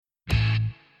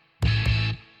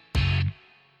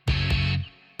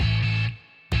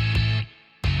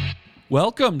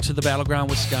Welcome to the Battleground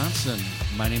Wisconsin.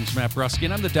 My name is Matt Brusky,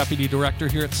 and I'm the Deputy Director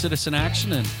here at Citizen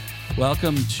Action. And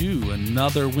welcome to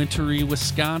another wintry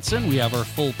Wisconsin. We have our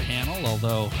full panel,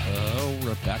 although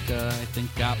Rebecca, I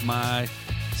think, got my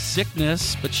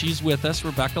sickness, but she's with us.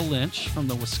 Rebecca Lynch from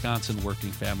the Wisconsin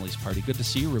Working Families Party. Good to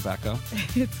see you, Rebecca.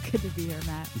 It's good to be here,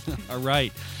 Matt. All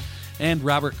right. And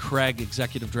Robert Craig,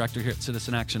 Executive Director here at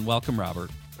Citizen Action. Welcome,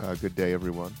 Robert. Good day,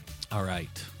 everyone. All right.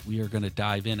 We are going to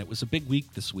dive in. It was a big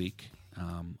week this week.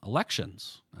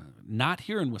 Elections, not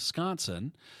here in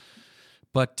Wisconsin,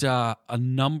 but a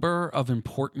number of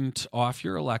important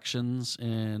off-year elections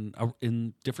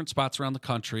in different spots around the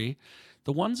country.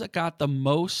 The ones that got the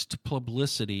most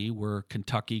publicity were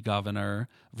Kentucky governor,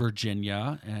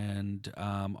 Virginia, and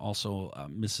also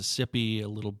Mississippi a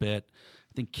little bit.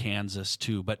 I think Kansas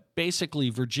too. But basically,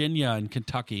 Virginia and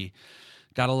Kentucky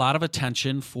got a lot of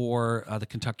attention for the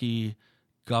Kentucky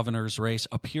governor's race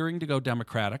appearing to go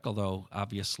Democratic, although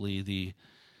obviously the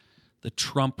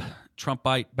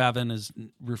Trumpite Bevin is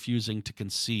refusing to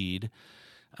concede.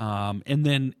 And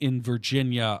then in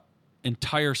Virginia,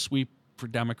 entire sweep for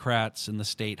Democrats in the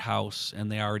state house,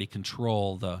 and they already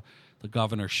control the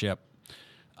governorship.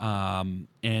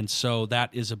 And so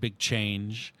that is a big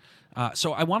change.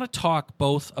 So I want to talk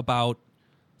both about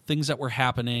things that were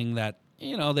happening that,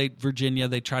 you know, Virginia,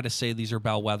 they try to say these are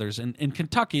bellwethers. And in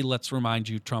Kentucky, let's remind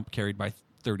you, Trump carried by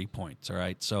 30 points, all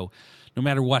right? So no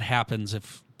matter what happens,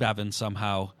 if Bevin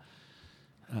somehow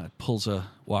pulls a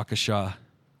Waukesha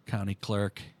County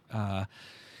clerk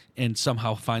and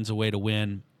somehow finds a way to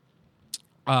win,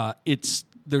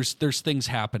 there's things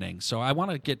happening. So I want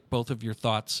to get both of your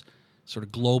thoughts sort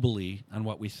of globally on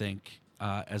what we think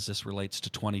as this relates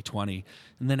to 2020.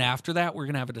 And then after that, we're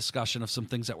going to have a discussion of some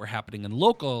things that were happening in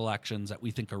local elections that we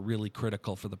think are really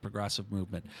critical for the progressive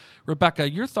movement. Rebecca,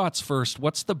 your thoughts first.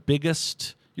 What's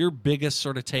your biggest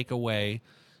sort of takeaway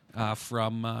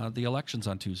from the elections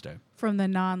on Tuesday? From the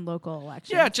non-local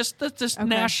elections? Yeah, just this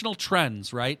national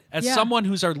trends, right? As someone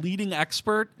who's our leading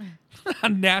expert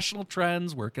on national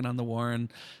trends, working on the Warren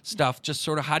stuff, just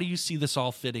sort of how do you see this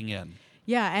all fitting in?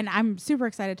 Yeah, and I'm super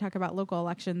excited to talk about local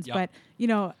elections. Yep. But, you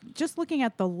know, just looking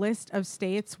at the list of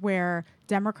states where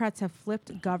Democrats have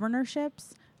flipped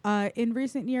governorships in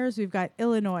recent years, we've got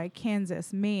Illinois,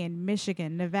 Kansas, Maine,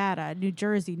 Michigan, Nevada, New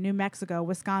Jersey, New Mexico,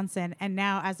 Wisconsin, and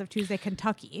now, as of Tuesday,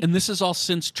 Kentucky. And this is all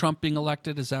since Trump being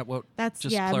elected? Is that what? That's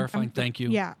clarifying. Thank you.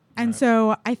 Yeah. And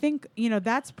so I think, you know,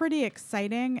 that's pretty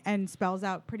exciting and spells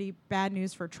out pretty bad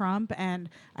news for Trump. And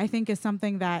I think is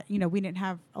something that, you know, we didn't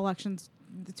have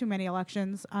too many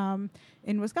elections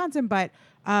in Wisconsin, but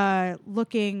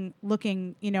looking,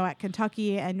 you know, at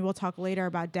Kentucky, and we'll talk later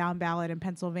about down ballot in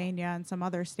Pennsylvania and some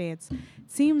other states,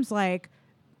 it seems like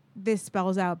this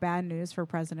spells out bad news for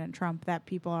President Trump, that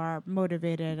people are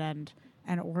motivated and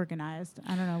organized.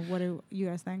 I don't know. What do you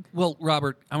guys think? Well,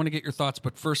 Robert, I want to get your thoughts,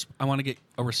 but first I want to get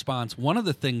a response. One of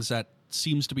the things that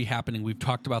seems to be happening, we've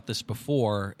talked about this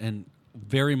before, and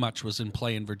very much was in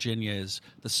play in Virginia, is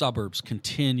the suburbs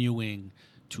continuing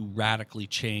to radically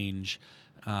change,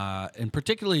 and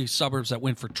particularly suburbs that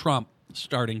went for Trump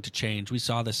starting to change. We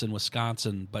saw this in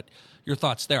Wisconsin, but your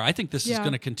thoughts there? I think this is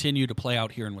going to continue to play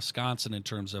out here in Wisconsin in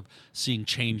terms of seeing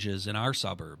changes in our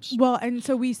suburbs. Well, and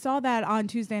so we saw that on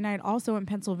Tuesday night also in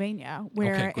Pennsylvania,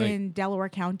 where in Delaware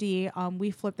County,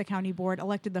 we flipped the county board,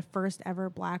 elected the first ever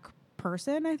black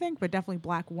person, I think, but definitely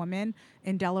black woman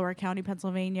in Delaware County,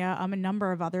 Pennsylvania. A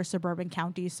number of other suburban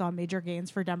counties saw major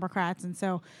gains for Democrats. And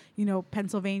so, you know,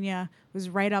 Pennsylvania was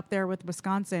right up there with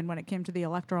Wisconsin when it came to the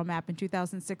electoral map in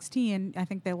 2016. I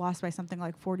think they lost by something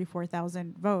like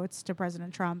 44,000 votes to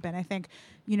President Trump. And I think,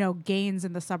 you know, gains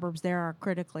in the suburbs there are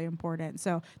critically important.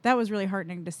 So that was really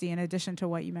heartening to see, in addition to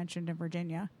what you mentioned in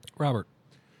Virginia. Robert.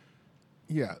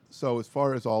 Yeah, so as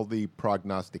far as all the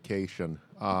prognostication,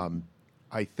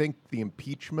 I think the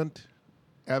impeachment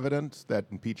evidence that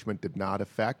impeachment did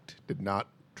not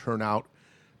turn out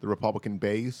the Republican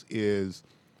base is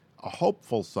a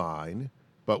hopeful sign,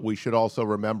 but we should also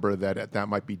remember that that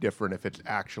might be different if it's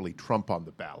actually Trump on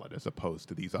the ballot as opposed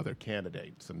to these other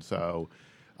candidates. And so,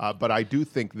 but I do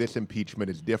think this impeachment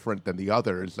is different than the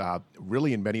others,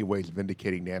 really in many ways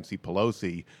vindicating Nancy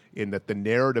Pelosi, in that the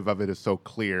narrative of it is so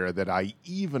clear that I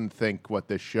even think what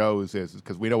this shows is,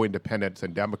 because we know independents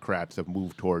and Democrats have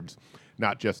moved towards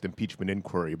not just impeachment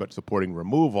inquiry, but supporting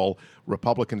removal.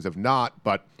 Republicans have not,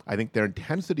 but I think their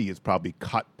intensity is probably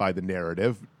cut by the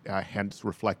narrative, hence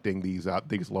reflecting these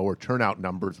lower turnout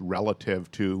numbers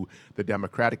relative to the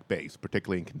Democratic base,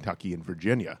 particularly in Kentucky and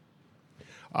Virginia.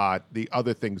 The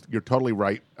other things, you're totally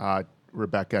right,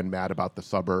 Rebecca and Matt, about the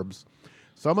suburbs.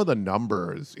 Some of the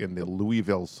numbers in the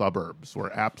Louisville suburbs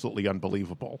were absolutely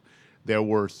unbelievable. there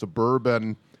were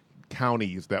suburban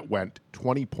counties that went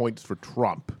 20 points for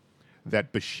Trump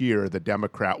that Beshear, the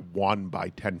Democrat, won by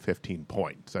 10, 15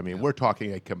 points. I mean, we're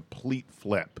talking a complete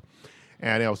flip.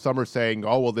 And some are saying,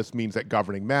 oh, well, this means that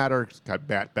governing matters.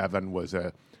 Matt Bevin was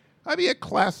a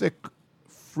classic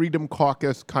Freedom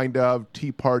Caucus kind of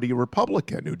Tea Party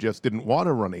Republican who just didn't want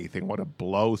to run anything, want to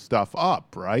blow stuff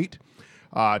up, right?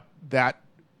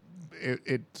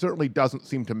 It certainly doesn't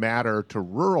seem to matter to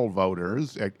rural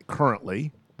voters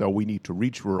currently, though we need to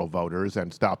reach rural voters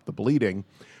and stop the bleeding.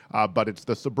 But it's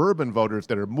the suburban voters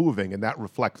that are moving, and that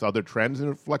reflects other trends, and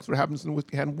it reflects what happens in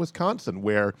Wisconsin,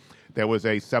 where there was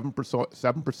a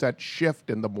 7% shift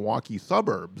in the Milwaukee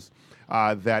suburbs.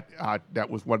 That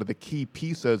was one of the key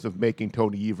pieces of making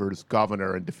Tony Evers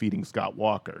governor and defeating Scott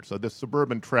Walker. So this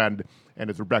suburban trend, and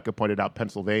as Rebecca pointed out,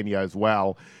 Pennsylvania as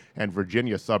well, and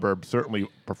Virginia suburbs certainly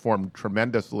performed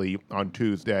tremendously on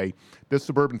Tuesday. This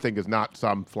suburban thing is not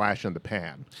some flash in the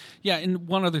pan. Yeah, and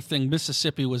one other thing,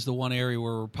 Mississippi was the one area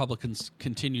where Republicans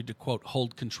continued to, quote,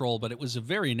 hold control, but it was a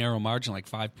very narrow margin, like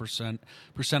 5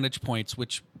 percentage points,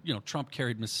 which, Trump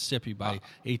carried Mississippi by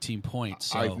 18 points.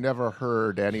 So. I've never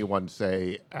heard anyone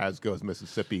say, as goes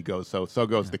Mississippi, so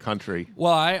goes the country.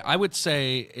 Well, I would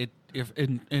say if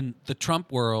in the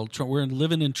Trump world, we're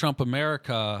living in Trump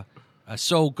America,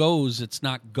 so goes, it's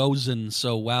not goes-in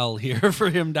so well here for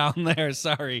him down there.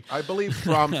 Sorry. I believe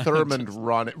Strom Thurmond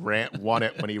won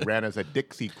it when he ran as a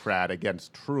Dixiecrat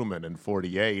against Truman in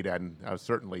 48, and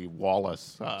certainly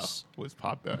Wallace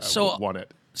won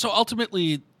it. So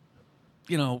ultimately,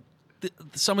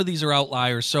 some of these are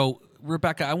outliers. So,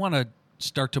 Rebecca, I want to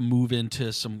start to move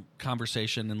into some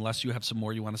conversation, unless you have some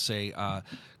more you want to say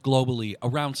globally,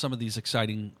 around some of these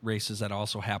exciting races that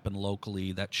also happen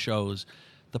locally that shows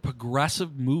the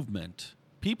progressive movement,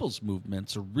 people's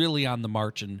movements, are really on the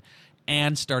march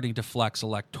and starting to flex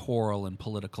electoral and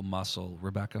political muscle.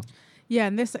 Rebecca? Yeah,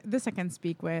 and this I can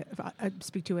speak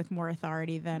to with more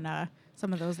authority than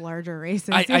some of those larger races.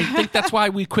 I think that's why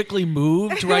we quickly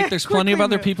moved, right? There's plenty of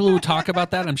other people who talk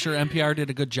about that. I'm sure NPR did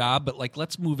a good job, but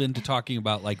let's move into talking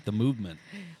about the movement.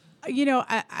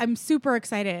 I'm super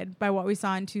excited by what we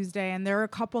saw on Tuesday, and there are a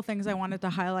couple things I wanted to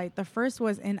highlight. The first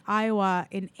was in Iowa,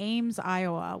 in Ames,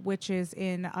 Iowa, which is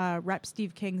in Rep.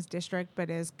 Steve King's district, but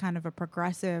is kind of a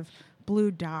progressive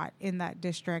blue dot in that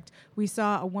district. We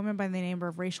saw a woman by the name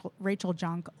of Rachel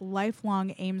Junk,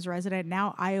 lifelong Ames resident,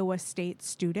 now Iowa State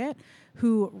student,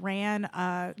 who ran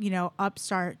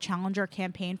upstart challenger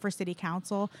campaign for city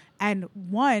council and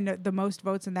won the most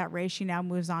votes in that race. She now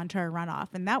moves on to a runoff,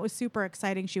 and that was super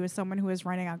exciting. She was someone who was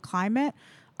running on climate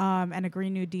and a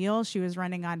Green New Deal. She was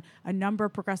running on a number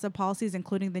of progressive policies,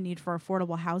 including the need for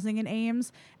affordable housing in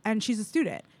Ames. And she's a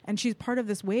student. And she's part of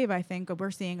this wave, I think,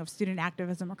 we're seeing of student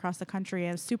activism across the country.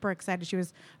 I was super excited. She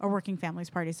was a Working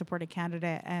Families Party supported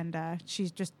candidate, and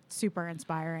she's just super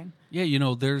inspiring.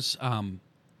 Yeah, there's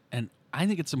and I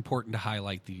think it's important to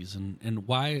highlight these. And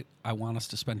why I want us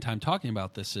to spend time talking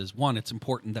about this is, one, it's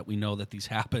important that we know that these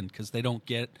happen because they don't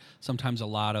get sometimes a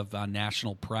lot of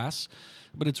national press.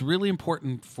 But it's really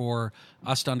important for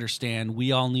us to understand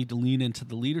we all need to lean into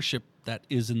the leadership that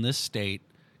is in this state,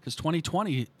 because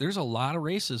 2020, there's a lot of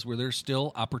races where there's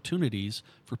still opportunities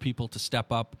for people to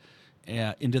step up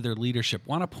into their leadership.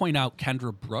 Want to point out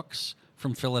Kendra Brooks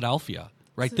from Philadelphia.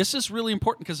 Right, this is really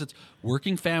important because it's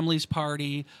Working Families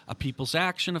Party, a People's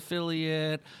Action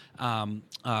affiliate,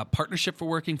 Partnership for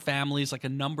Working Families, like a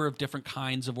number of different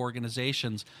kinds of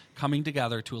organizations coming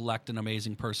together to elect an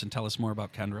amazing person. Tell us more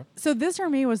about Kendra. So this for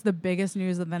me was the biggest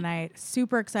news of the night.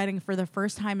 Super exciting. For the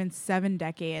first time in 7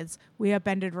 decades, we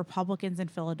upended Republicans in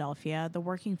Philadelphia, the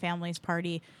Working Families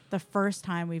Party, the first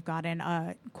time we've gotten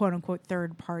a quote-unquote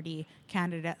third party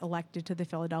candidate elected to the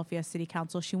Philadelphia City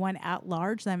Council. She won at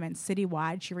large, that meant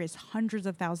citywide. She raised hundreds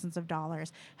of thousands of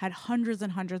dollars, had hundreds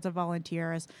and hundreds of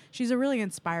volunteers. She's a really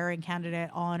inspiring candidate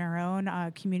all on her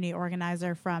own, community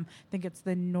organizer from, I think it's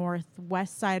the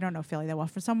northwest side, I don't know Philly that well,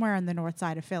 from somewhere on the north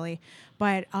side of Philly.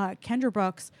 But Kendra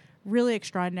Brooks, really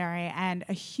extraordinary and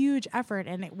a huge effort.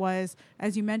 And it was,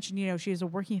 as you mentioned, she's a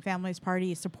Working Families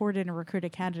Party supported and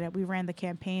recruited candidate. We ran the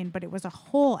campaign, but it was a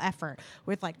whole effort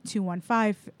with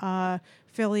 215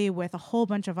 Philly, with a whole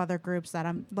bunch of other groups that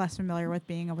I'm less familiar with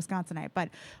being a Wisconsinite, but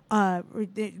a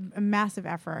massive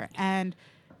effort. And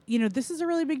this is a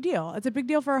really big deal. It's a big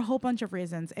deal for a whole bunch of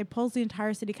reasons. It pulls the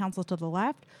entire city council to the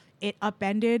left. It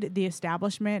upended the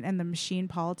establishment and the machine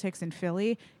politics in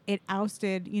Philly. It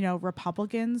ousted,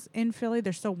 Republicans in Philly.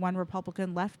 There's still one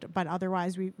Republican left, but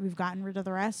otherwise we've gotten rid of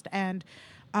the rest. And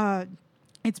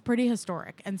it's pretty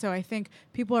historic. And so I think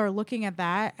people are looking at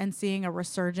that and seeing a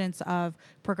resurgence of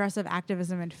progressive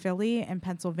activism in Philly and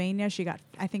Pennsylvania. She got,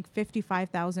 I think,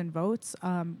 55,000 votes,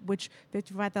 which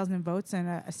 55,000 votes in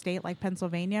a state like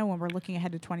Pennsylvania when we're looking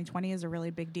ahead to 2020 is a really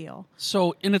big deal.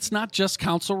 So, and it's not just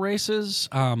council races.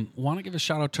 Want to give a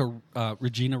shout out to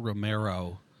Regina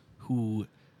Romero, who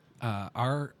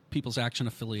our People's Action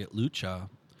affiliate, Lucha.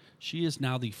 She is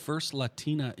now the first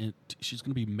Latina. She's going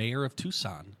to be mayor of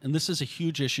Tucson. And this is a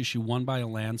huge issue. She won by a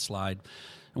landslide.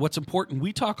 And what's important,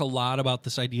 we talk a lot about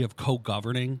this idea of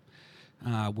co-governing,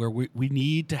 where we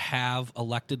need to have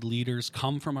elected leaders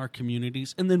come from our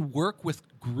communities and then work with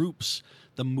groups,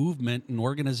 the movement and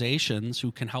organizations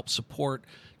who can help support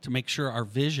to make sure our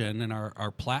vision and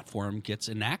our platform gets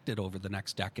enacted over the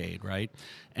next decade, right?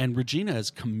 And Regina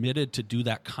is committed to do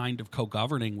that kind of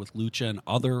co-governing with Lucha and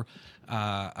other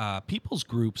people's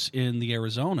groups in the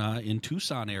Arizona, in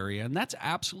Tucson area. And that's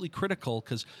absolutely critical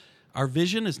because our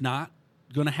vision is not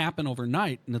going to happen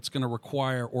overnight, and it's going to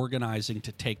require organizing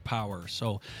to take power.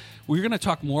 So we're going to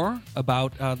talk more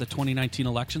about the 2019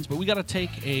 elections, but we got to take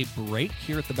a break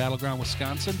here at the Battleground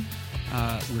Wisconsin.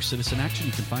 We're Citizen Action.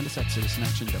 You can find us at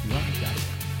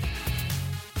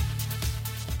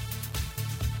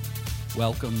citizenactionwi.org.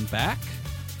 Welcome back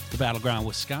to the Battleground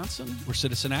Wisconsin. We're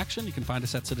Citizen Action. You can find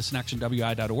us at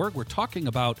citizenactionwi.org. We're talking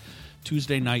about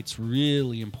Tuesday night's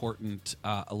really important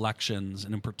elections,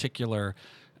 and in particular,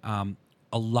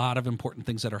 a lot of important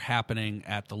things that are happening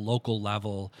at the local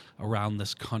level around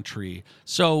this country.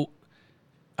 So,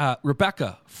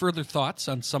 Rebecca, further thoughts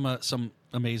on some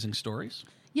amazing stories?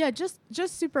 Yeah, just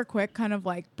super quick, kind of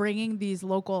like bringing these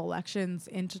local elections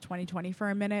into 2020 for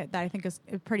a minute that I think is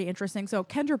pretty interesting. So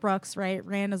Kendra Brooks, right,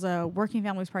 ran as a Working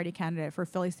Families Party candidate for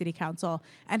Philly City Council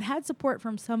and had support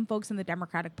from some folks in the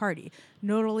Democratic Party.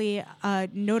 Notably,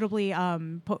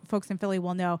 folks in Philly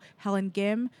will know Helen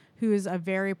Gim, who is a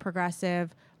very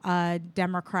progressive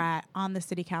Democrat on the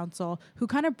city council, who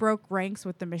kind of broke ranks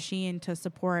with the machine to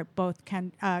support both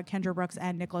Kendra Brooks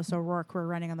and Nicholas O'Rourke, who are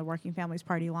running on the Working Families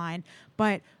Party line.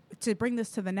 But to bring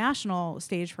this to the national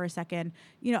stage for a second,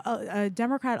 you know, a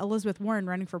Democrat, Elizabeth Warren,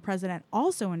 running for president,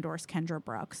 also endorsed Kendra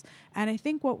Brooks. And I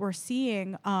think what we're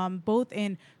seeing, both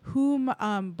in whom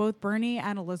both Bernie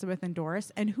and Elizabeth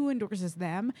endorse and who endorses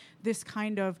them, this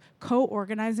kind of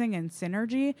co-organizing and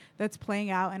synergy that's playing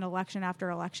out in election after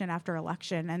election after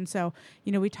election. And so,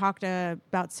 you know, we talked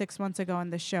about 6 months ago on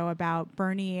the show about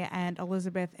Bernie and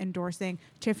Elizabeth endorsing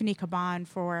Tiffany Caban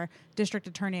for district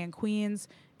attorney in Queens.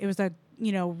 It was a,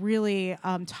 you know, really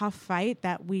tough fight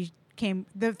that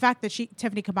the fact that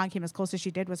Tiffany Caban came as close as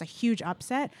she did was a huge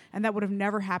upset, and that would have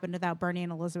never happened without Bernie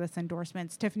and Elizabeth's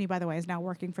endorsements. Tiffany, by the way, is now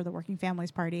working for the Working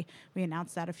Families Party. We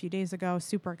announced that a few days ago.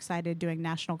 Super excited, doing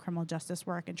national criminal justice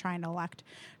work and trying to elect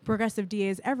progressive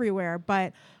DAs everywhere.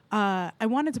 But I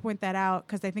wanted to point that out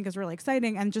because I think it's really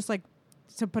exciting. And just like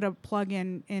to put a plug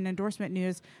in endorsement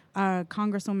news,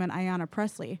 Congresswoman Ayanna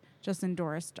Pressley just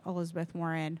endorsed Elizabeth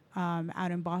Warren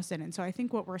out in Boston. And so I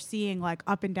think what we're seeing, like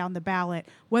up and down the ballot,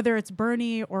 whether it's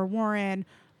Bernie or Warren,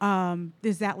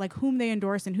 is that like whom they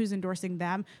endorse and who's endorsing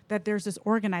them, that there's this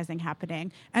organizing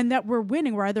happening and that we're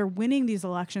winning. We're either winning these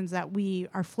elections, that we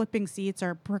are flipping seats,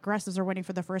 or progressives are winning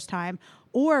for the first time,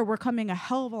 or we're coming a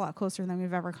hell of a lot closer than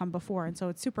we've ever come before. And so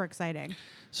it's super exciting.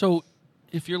 So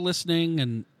if you're listening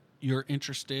and you're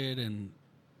interested in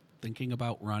thinking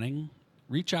about running,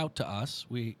 reach out to us.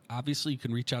 You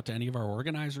can reach out to any of our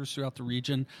organizers throughout the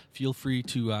region. Feel free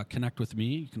to connect with me.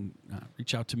 You can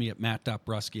reach out to me at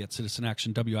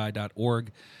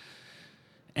matt.brusky@citizenactionwi.org.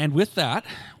 And with that,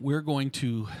 we're going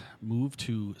to move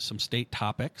to some state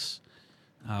topics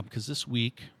because this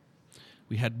week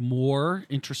we had more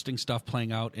interesting stuff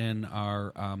playing out in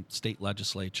our state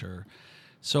legislature.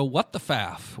 So what the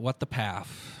PAF,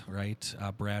 right?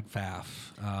 Brad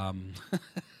Pfaff.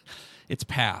 It's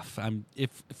PAF.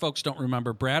 If folks don't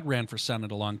remember, Brad ran for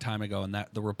Senate a long time ago, and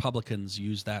that the Republicans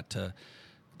used that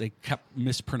they kept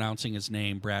mispronouncing his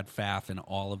name, Brad Pfaff, in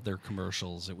all of their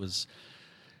commercials. It was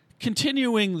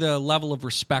continuing the level of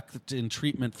respect and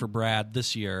treatment for Brad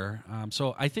this year.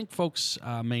 So I think folks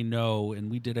may know,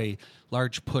 and we did a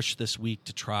large push this week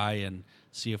to try and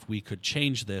see if we could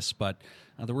change this, but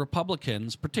the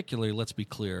Republicans, particularly, let's be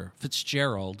clear,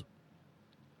 Fitzgerald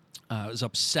is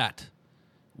upset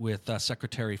with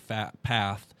Secretary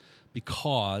Pfaff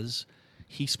because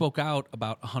he spoke out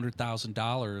about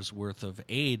 $100,000 worth of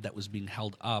aid that was being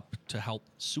held up to help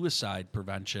suicide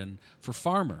prevention for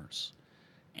farmers,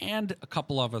 and a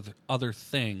couple of other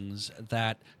things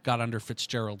that got under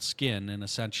Fitzgerald's skin, and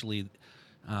essentially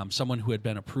someone who had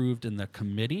been approved in the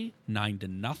committee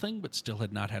 9-0, but still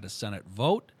had not had a Senate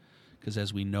vote, because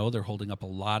as we know, they're holding up a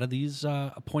lot of these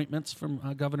appointments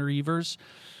from Governor Evers.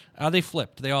 They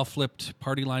flipped. They all flipped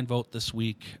party line vote this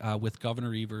week with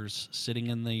Governor Evers sitting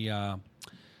in the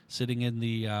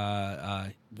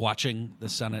watching the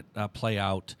Senate play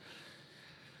out.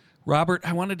 Robert,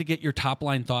 I wanted to get your top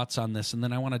line thoughts on this, and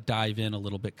then I want to dive in a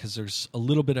little bit because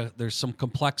there's some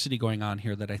complexity going on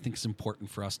here that I think is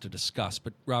important for us to discuss.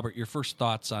 But Robert, your first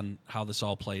thoughts on how this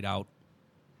all played out?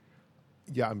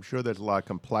 Yeah, I'm sure there's a lot of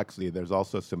complexity. There's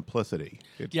also simplicity.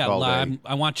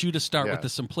 I want you to start with the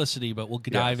simplicity, but we'll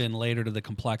dive in later to the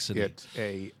complexity. It's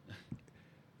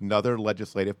another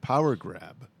legislative power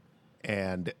grab.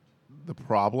 And the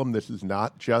problem, this is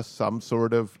not just some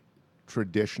sort of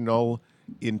traditional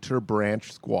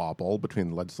interbranch squabble between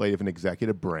the legislative and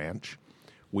executive branch.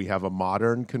 We have a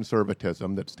modern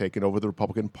conservatism that's taken over the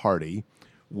Republican Party,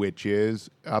 which is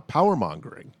power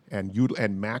mongering and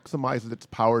maximizes its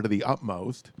power to the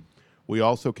utmost. We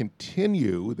also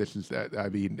continue,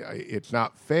 it's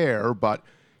not fair, but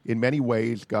in many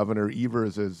ways, Governor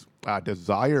Evers'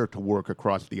 desire to work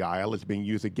across the aisle is being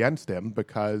used against him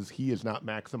because he is not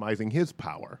maximizing his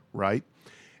power, right?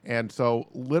 And so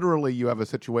literally you have a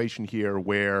situation here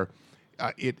where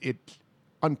it's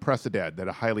unprecedented that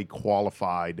a highly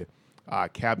qualified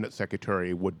cabinet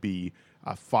secretary would be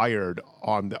fired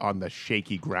on the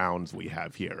shaky grounds we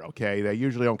have here, okay? They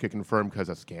usually don't get confirmed because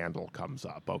a scandal comes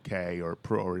up, okay? Or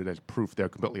there's proof they're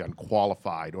completely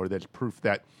unqualified, or there's proof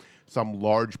that some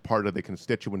large part of the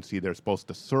constituency they're supposed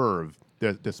to serve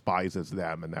despises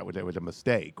them, and it was a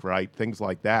mistake, right? Things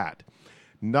like that.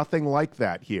 Nothing like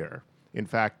that here. In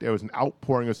fact, there was an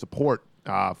outpouring of support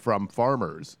from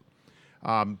farmers.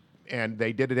 And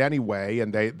they did it anyway,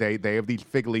 and they have these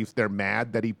fig leaves. They're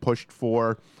mad that he pushed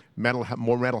for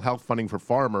more mental health funding for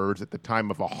farmers at the time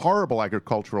of a horrible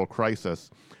agricultural crisis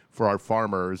for our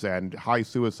farmers and high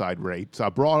suicide rates,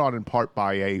 brought on in part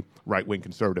by a right-wing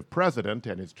conservative president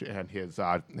and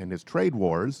his trade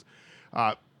wars.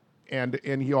 And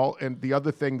the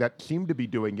other thing that seemed to be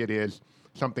doing it is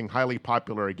something highly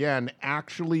popular again,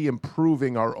 actually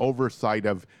improving our oversight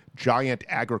of giant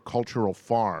agricultural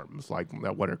farms, like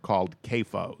what are called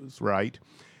CAFOs, right?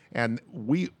 And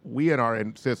we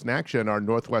in Citizen Action, our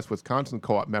Northwest Wisconsin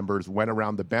co-op members went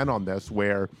around the bend on this,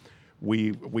 where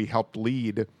we helped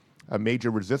lead a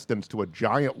major resistance to a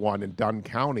giant one in Dunn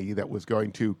County that was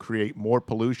going to create more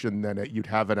pollution than you'd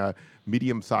have in a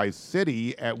medium-sized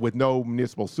city with no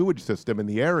municipal sewage system in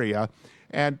the area.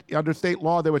 And under state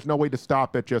law, there was no way to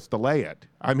stop it, just delay it.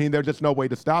 I mean, there's just no way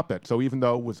to stop it. So even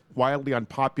though it was wildly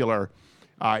unpopular,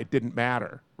 it didn't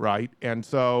matter, right? And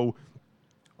so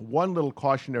one little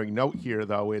cautionary note here,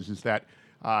 though, is that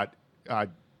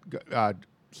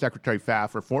Secretary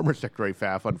Pfaff, or former Secretary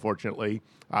Pfaff, unfortunately,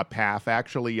 Paff,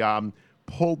 actually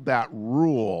pulled that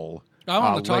rule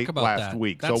late last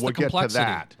week. That's so we'll get to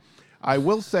that. I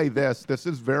will say this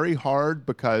is very hard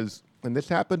because, and this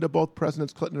happened to both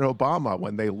Presidents Clinton and Obama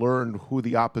when they learned who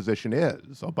the opposition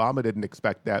is. Obama didn't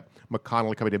expect that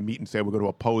McConnell coming to meet and say we're going to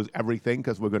oppose everything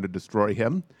because we're going to destroy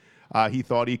him. He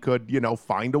thought he could,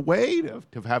 find a way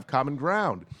to have common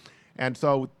ground. And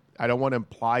so I don't want to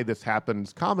imply this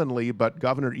happens commonly, but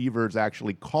Governor Evers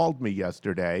actually called me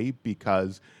yesterday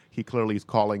because he clearly is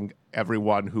calling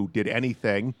everyone who did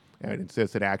anything and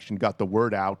Citizen Action got the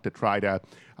word out to try to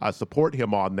support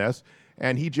him on this.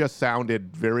 And he just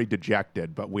sounded very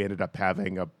dejected, but we ended up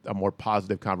having a more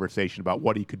positive conversation about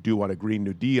what he could do on a Green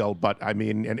New Deal. But I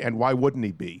mean, and why wouldn't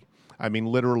he be? I mean,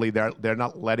 literally, they're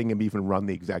not letting him even run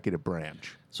the executive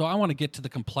branch. So I want to get to the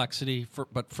complexity,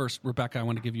 but first, Rebecca, I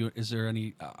want to give you, is there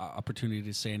any opportunity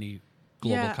to say any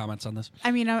global comments on this?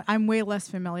 I mean, I'm way less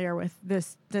familiar with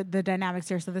the dynamics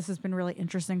here, so this has been really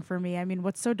interesting for me. I mean,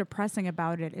 what's so depressing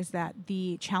about it is that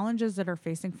the challenges that are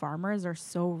facing farmers are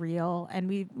so real, and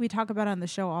we talk about it on the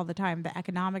show all the time, the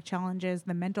economic challenges,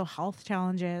 the mental health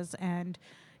challenges, and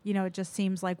it just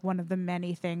seems like one of the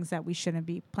many things that we shouldn't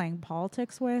be playing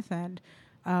politics with. And,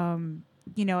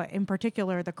 in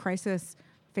particular, the crisis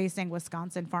facing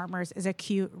Wisconsin farmers is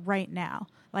acute right now.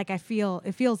 Like, it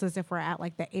feels as if we're at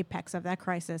like the apex of that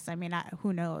crisis. I mean,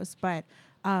 who knows? But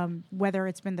whether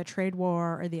it's been the trade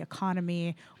war or the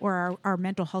economy or our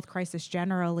mental health crisis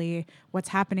generally, what's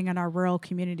happening in our rural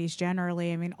communities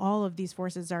generally, I mean, all of these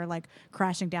forces are like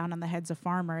crashing down on the heads of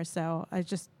farmers. So it's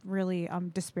just really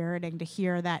dispiriting to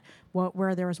hear that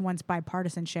where there was once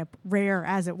bipartisanship, rare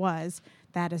as it was,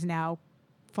 that is now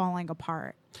falling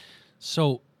apart.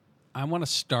 So I want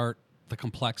to start the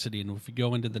complexity, and if we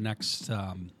go into the next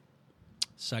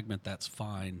segment, that's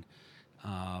fine.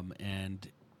 And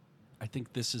I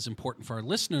think this is important for our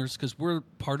listeners because we're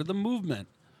part of the movement.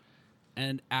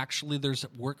 and actually there's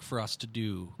work for us to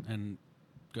do, and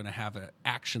going to have an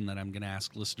action that I'm going to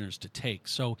ask listeners to take.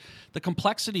 So the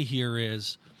complexity here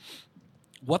is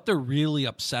what they're really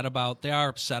upset about. They are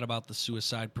upset about the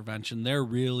suicide prevention. They're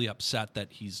really upset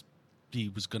that he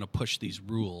was going to push these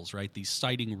rules, right? These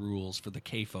siting rules for the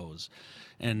CAFOs.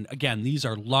 And again, these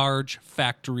are large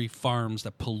factory farms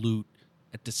that pollute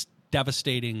at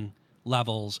devastating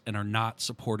levels and are not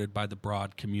supported by the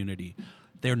broad community.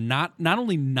 They're not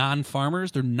only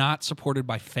non-farmers, they're not supported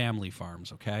by family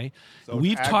farms, okay? So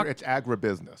it's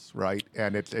agribusiness, right?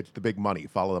 And it's the big money.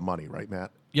 Follow the money, right, Matt?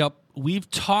 Yep. We've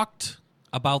talked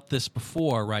about this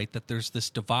before, right? That there's this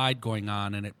divide going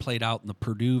on, and it played out in the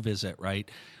Purdue visit, right?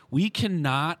 We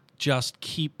cannot just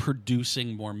keep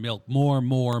producing more milk,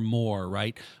 more,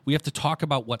 right? We have to talk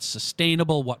about what's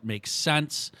sustainable, what makes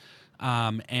sense.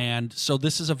 And so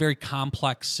this is a very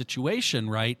complex situation,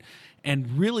 right?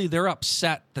 And really, they're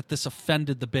upset that this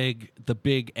offended the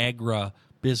big agri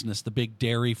business, the big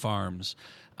dairy farms.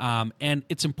 And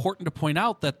it's important to point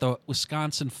out that the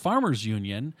Wisconsin Farmers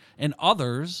Union and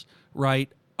others,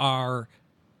 right, are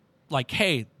like,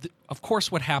 hey, of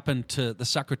course what happened to the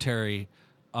secretary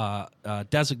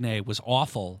designate was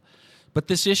awful, but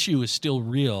this issue is still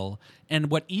real. And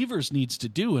what Evers needs to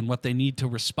do and what they need to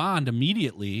respond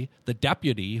immediately, the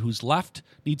deputy who's left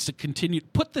needs to continue,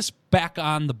 put this back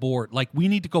on the board. Like, we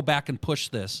need to go back and push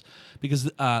this because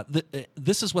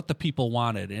this is what the people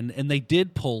wanted. And they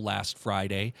did pull last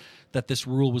Friday that this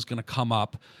rule was going to come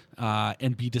up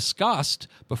and be discussed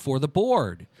before the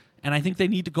board. And I think they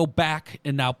need to go back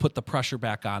and now put the pressure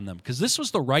back on them because this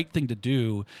was the right thing to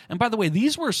do. And by the way,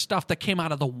 these were stuff that came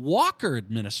out of the Walker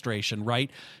administration, right,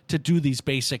 to do these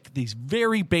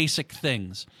very basic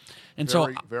things. And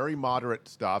very moderate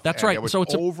stuff. That's right. There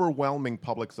was overwhelming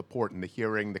public support in the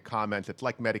hearing, the comments. It's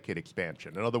like Medicaid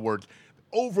expansion. In other words,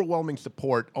 overwhelming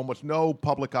support, almost no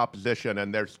public opposition,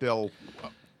 and they're still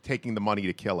taking the money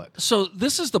to kill it. So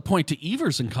this is the point to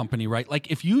Evers and company, right? Like,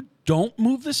 if you don't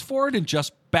move this forward and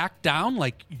just back down,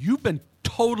 like, you've been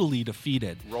totally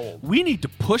defeated. Rolled. We need to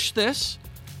push this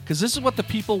because this is what the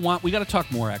people want. We got to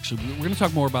talk more, actually. We're going to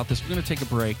talk more about this. We're going to take a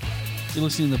break. You're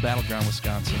listening to the Battleground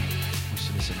Wisconsin or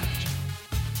Citizen Action.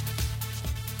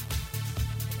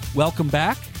 Welcome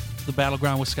back to the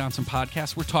Battleground Wisconsin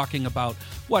podcast. We're talking about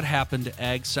what happened to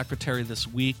Ag Secretary this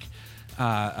week,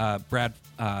 Brad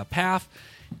Pfaff.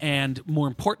 And more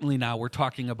importantly now, we're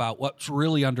talking about what's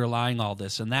really underlying all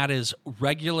this, and that is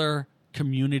regular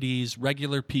communities,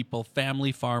 regular people,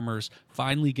 family farmers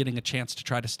finally getting a chance to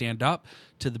try to stand up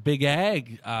to the big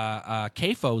ag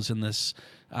CAFOs in this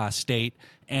state.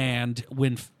 And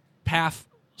when Pfaff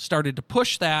started to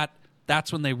push that,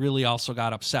 that's when they really also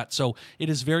got upset. So it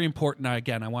is very important. Now,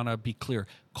 again, I want to be clear.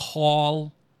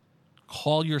 Call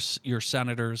your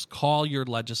senators, call your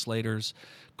legislators,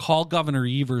 call Governor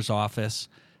Evers' office.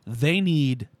 They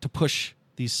need to push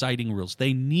these siting rules.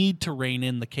 They need to rein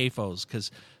in the CAFOs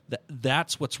because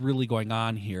that's what's really going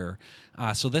on here.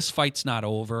 So this fight's not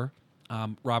over.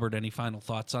 Robert, any final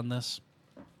thoughts on this?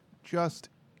 Just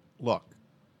look,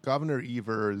 Governor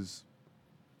Evers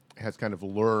has kind of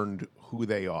learned who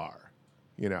they are.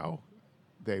 You know,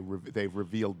 they've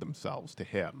revealed themselves to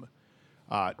him.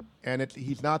 And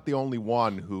he's not the only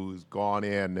one who's gone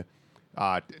in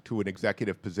to an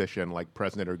executive position like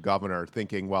president or governor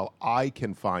thinking, well, I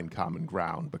can find common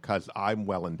ground because I'm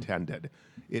well-intended.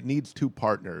 It needs two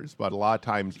partners, but a lot of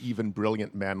times even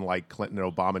brilliant men like Clinton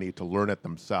and Obama need to learn it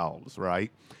themselves,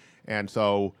 right? And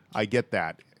so I get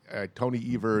that. Tony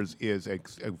Evers is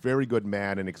a very good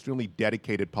man, an extremely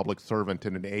dedicated public servant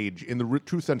in an age, in the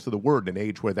true sense of the word, an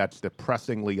age where that's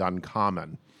depressingly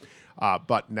uncommon.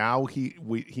 But now he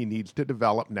needs to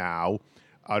develop now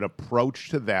an approach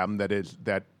to them that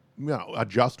a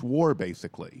just war,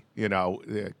 basically. You know,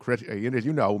 as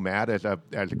you know, Matt, as a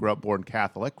born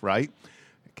Catholic, right?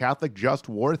 Catholic just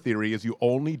war theory is you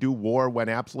only do war when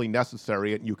absolutely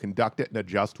necessary and you conduct it in a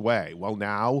just way. Well,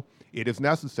 now it is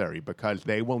necessary because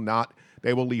they will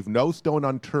leave no stone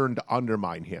unturned to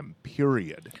undermine him,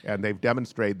 period. And they've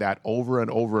demonstrated that over and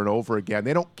over and over again.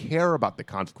 They don't care about the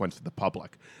consequence of the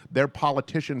public. They're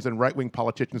politicians and right-wing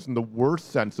politicians in the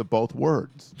worst sense of both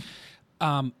words.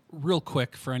 Real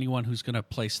quick, for anyone who's going to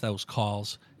place those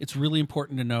calls, it's really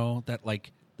important to know that,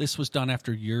 like, this was done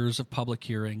after years of public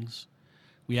hearings.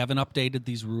 We haven't updated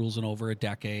these rules in over a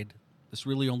decade. This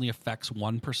really only affects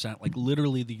 1%, like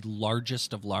literally the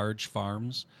largest of large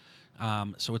farms.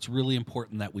 So it's really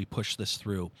important that we push this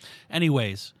through.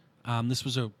 Anyways, this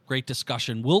was a great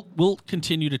discussion. We'll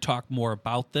continue to talk more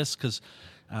about this because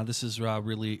this is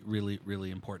really, really,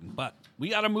 really important. But we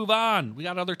got to move on. We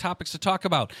got other topics to talk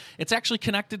about. It's actually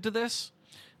connected to this.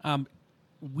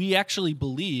 we actually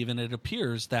believe, and it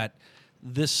appears that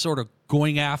this sort of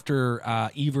going after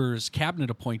Evers' cabinet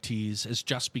appointees has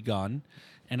just begun,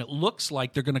 and it looks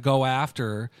like they're going to go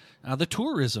after the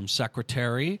tourism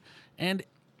secretary. And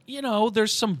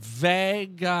there's some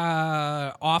vague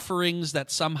offerings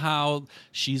that somehow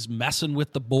she's messing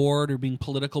with the board or being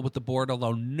political with the board,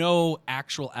 although no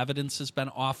actual evidence has been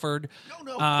offered.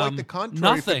 No, quite the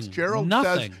contrary. Nothing. Fitzgerald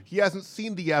says he hasn't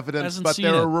seen the evidence, but seen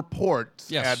there it. are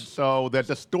reports. Yes. And so there's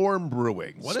a storm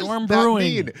brewing. What Storm does that brewing.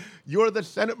 mean? You're the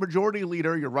Senate Majority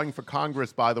Leader. You're running for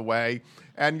Congress, by the way.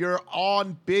 And you're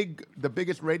on the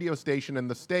biggest radio station in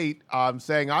the state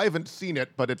saying, I haven't seen it,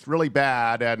 but it's really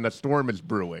bad, and a storm is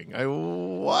brewing.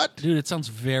 What? Dude, it sounds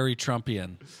very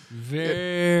Trumpian.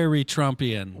 Very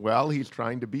Trumpian. Well, he's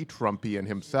trying to be Trumpian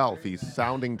himself. He's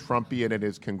sounding Trumpian in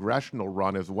his congressional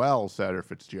run as well, Senator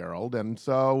Fitzgerald. And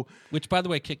so... Which, by the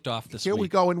way, kicked off this Here week. we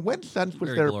go. In what sense was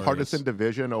Very there glorious. partisan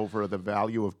division over the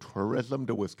value of tourism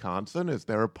to Wisconsin? Is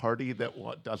there a party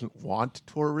that doesn't want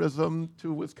tourism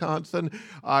to Wisconsin?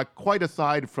 Quite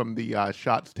aside from the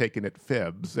shots taken at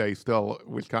fibs,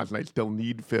 Wisconsinites still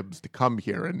need fibs to come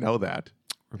here and know that.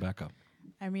 Rebecca.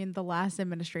 I mean, the last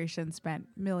administration spent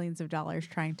millions of dollars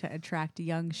trying to attract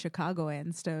young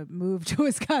Chicagoans to move to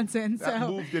Wisconsin. That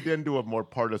moved it into a more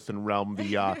partisan realm.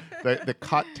 The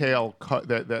cocktail,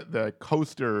 the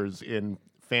coasters in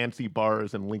fancy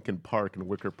bars in Lincoln Park and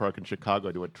Wicker Park in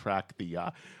Chicago to attract the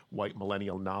white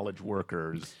millennial knowledge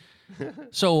workers.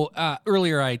 So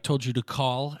earlier I told you to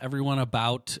call everyone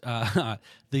about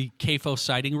the CAFO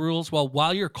siting rules. Well,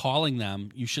 while you're calling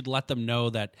them, you should let them know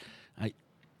that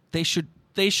they should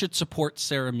support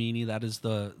Sarah Meany. That is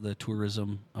the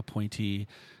tourism appointee.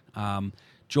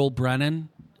 Joel Brennan,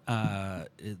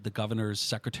 the governor's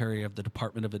secretary of the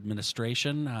Department of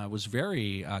Administration, was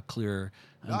very clear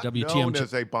on Not WTMJ. known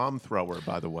as a bomb thrower,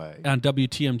 by the way. On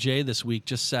WTMJ this week,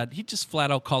 he just flat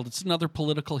out called it's another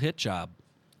political hit job.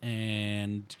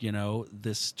 And,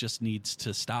 this just needs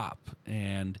to stop.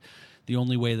 And the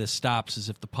only way this stops is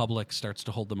if the public starts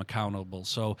to hold them accountable.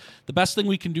 So the best thing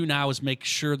we can do now is make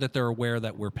sure that they're aware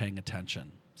that we're paying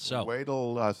attention. So wait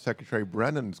till Secretary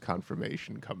Brennan's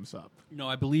confirmation comes up. No,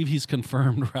 I believe he's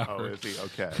confirmed, Robert. Oh, is he?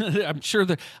 Okay. I'm sure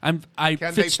that they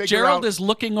Fitzgerald figure is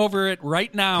looking over it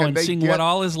right now Can and they seeing get- what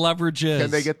all his leverage is. Can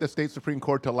they get the state Supreme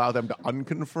Court to allow them to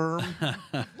unconfirm?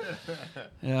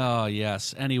 Oh,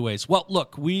 yes. Anyways, well,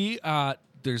 look,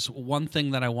 there's one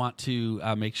thing that I want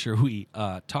to make sure we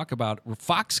talk about.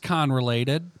 Foxconn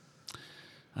related.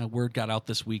 Word got out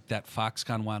this week that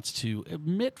Foxconn wants to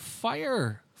emit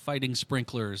firefighting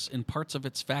sprinklers in parts of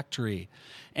its factory.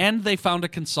 And they found a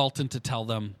consultant to tell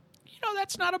them,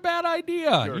 that's not a bad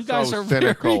idea. You're you guys so are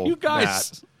cynical, you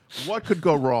guys. Matt. What could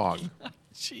go wrong?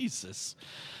 Jesus.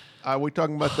 Are we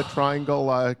talking about the Triangle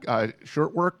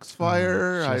Shirtworks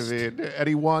fire?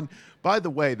 Anyone? By the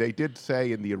way, they did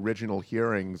say in the original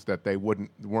hearings that they weren't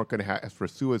going to ask for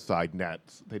suicide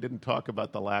nets. They didn't talk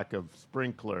about the lack of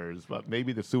sprinklers, but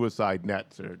maybe the suicide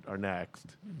nets are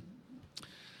next.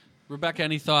 Rebecca,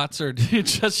 any thoughts, or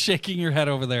just shaking your head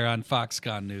over there on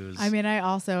Foxconn News? I mean, I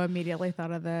also immediately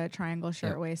thought of the Triangle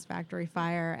Shirtwaist Factory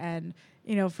fire. And,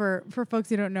 for folks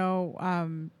who don't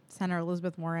know, Senator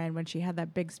Elizabeth Warren, when she had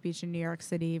that big speech in New York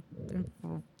City,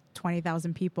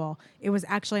 20,000 people, it was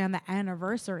actually on the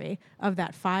anniversary of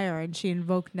that fire. And she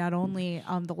invoked not only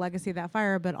the legacy of that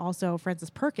fire, but also Frances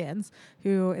Perkins,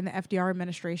 who in the FDR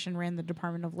administration ran the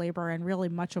Department of Labor. And really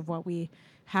much of what we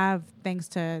have, thanks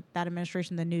to that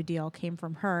administration, the New Deal, came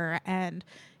from her. And,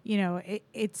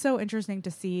 it's so interesting to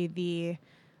see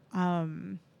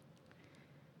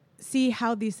see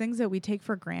how these things that we take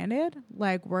for granted,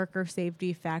 like worker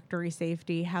safety, factory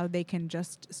safety, how they can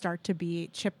just start to be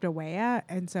chipped away at.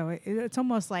 And so it's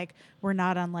almost like we're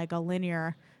not on like a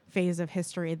linear phase of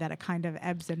history, that it kind of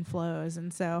ebbs and flows.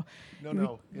 And so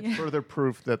it's further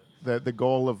proof that the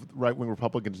goal of right-wing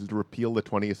Republicans is to repeal the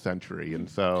 20th century. And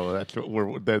so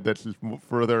that's just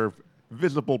further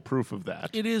visible proof of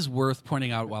that. It is worth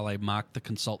pointing out, while I mocked the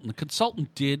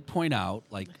consultant did point out,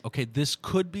 okay, this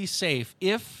could be safe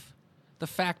if the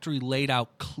factory laid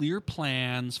out clear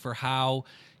plans for how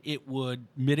it would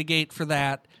mitigate for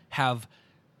that, have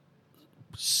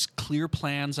clear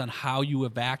plans on how you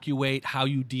evacuate, how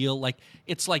you deal.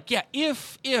 If,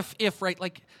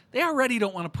 right? They already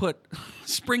don't want to put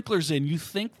sprinklers in. You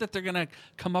think that they're going to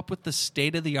come up with the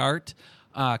state-of-the-art,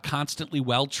 constantly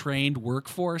well-trained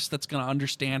workforce that's going to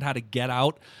understand how to get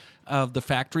out of the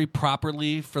factory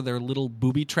properly for their little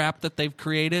booby trap that they've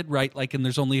created, right? And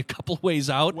there's only a couple ways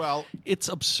out. Well, it's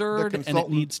absurd, and it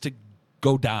needs to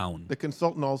go down. The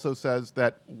consultant also says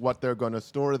that what they're going to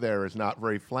store there is not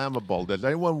very flammable. Does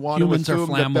anyone want Humans to assume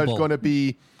that there's flammable. going to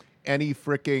be any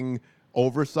freaking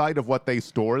oversight of what they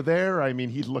store there? I mean,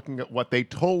 he's looking at what they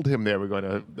told him they were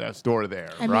going to store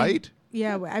there, right?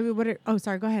 Yeah, I mean,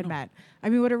 sorry, go ahead, Matt. I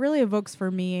mean, what it really evokes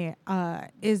for me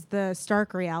is the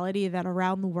stark reality that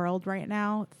around the world right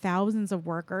now, thousands of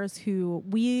workers who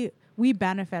we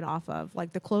benefit off of,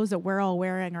 like the clothes that we're all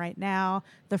wearing right now,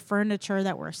 the furniture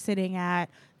that we're sitting at,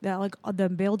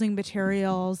 the building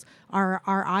materials, our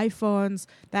iPhones,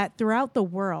 that throughout the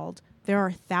world, there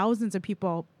are thousands of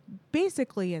people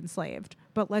basically enslaved,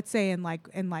 but let's say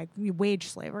in wage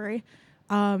slavery.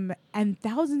 And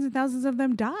thousands of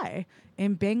them die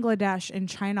in Bangladesh, in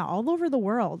China, all over the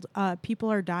world.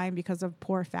 People are dying because of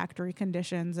poor factory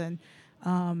conditions, and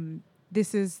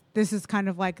this is kind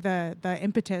of like the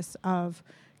impetus of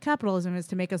capitalism, is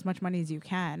to make as much money as you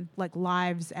can, like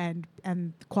lives and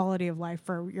quality of life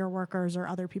for your workers or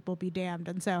other people be damned.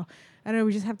 And so I know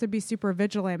we just have to be super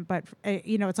vigilant, but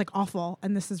it's like awful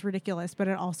and this is ridiculous, but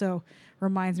it also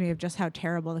reminds me of just how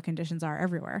terrible the conditions are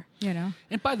everywhere, And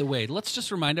by the way, let's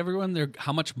just remind everyone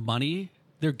how much money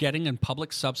they're getting in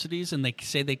public subsidies, and they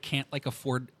say they can't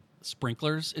afford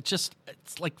sprinklers. It's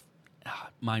like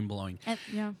mind blowing.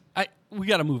 Yeah. We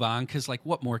got to move on, because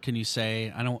what more can you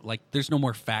say? I don't there's no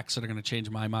more facts that are going to change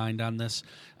my mind on this.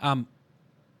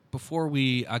 Before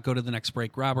we go to the next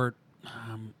break, Robert,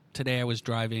 today I was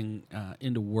driving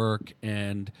into work,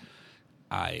 and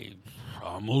I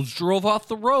almost drove off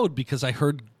the road because I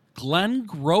heard Glenn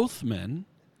Grothman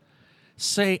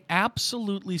say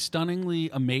absolutely stunningly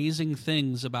amazing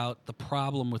things about the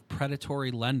problem with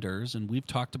predatory lenders. And we've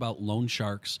talked about loan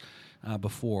sharks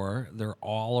before. They're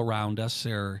all around us.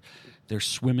 They're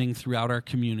swimming throughout our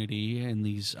community in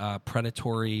these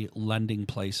predatory lending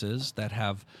places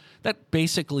that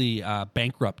basically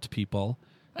bankrupt people.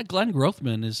 Glenn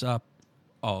Grothman is a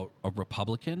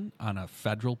Republican on a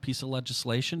federal piece of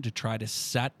legislation to try to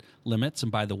set limits.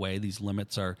 And by the way, these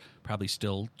limits are probably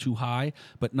still too high,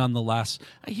 but nonetheless,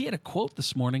 he had a quote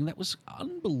this morning that was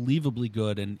unbelievably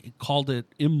good, and he called it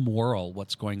immoral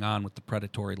what's going on with the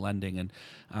predatory lending, and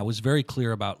was very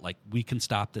clear about we can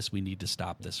stop this, we need to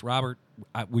stop this. Robert,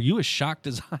 were you as shocked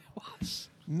as I was?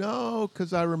 No,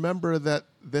 because I remember that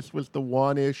this was the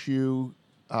one issue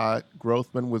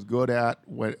Grothman was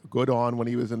good on when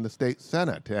he was in the state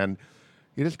Senate. And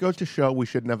it just goes to show we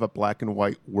shouldn't have a black and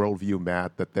white worldview,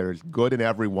 Matt, that there's good in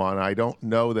everyone. I don't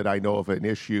know that I know of an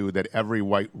issue that every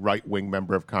right-wing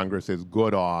member of Congress is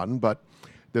good on, but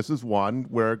this is one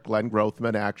where Glenn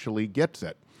Grothman actually gets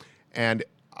it. And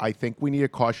I think we need a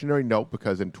cautionary note,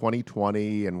 because in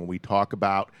 2020, and when we talk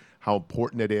about how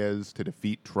important it is to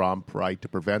defeat Trump, right, to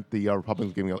prevent the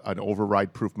Republicans giving an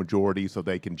override-proof majority so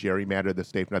they can gerrymander the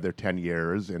state for another 10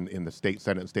 years in the state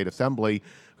Senate and state assembly.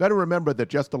 We've got to remember that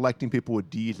just electing people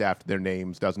with D's after their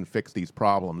names doesn't fix these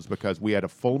problems, because we had a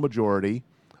full majority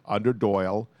under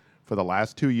Doyle for the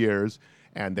last 2 years,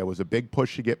 and there was a big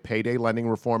push to get payday lending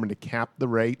reform and to cap the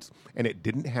rates, and it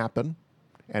didn't happen.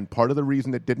 And part of the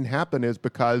reason it didn't happen is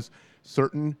because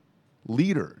certain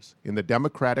leaders in the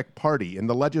Democratic Party in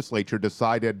the legislature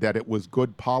decided that it was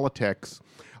good politics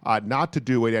not to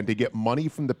do it and to get money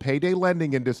from the payday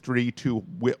lending industry to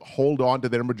hold on to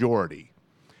their majority.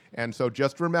 And so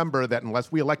just remember that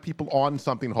unless we elect people on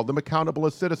something, hold them accountable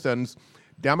as citizens,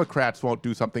 Democrats won't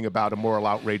do something about a moral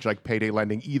outrage like payday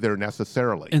lending either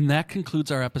necessarily. And that concludes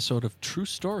our episode of True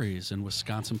Stories in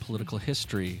Wisconsin Political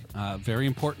History. Very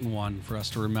important one for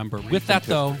us to remember. With that,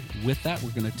 we're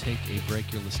going to take a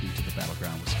break. You're listening to The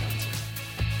Battleground Wisconsin.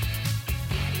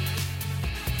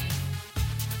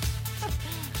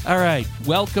 All right,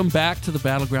 welcome back to The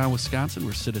Battleground Wisconsin.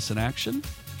 We're Citizen Action. You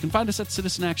can find us at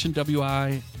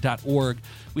citizenactionwi.org.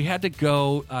 We had to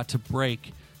go to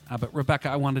break. But Rebecca,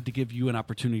 I wanted to give you an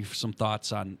opportunity for some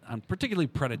thoughts on particularly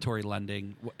predatory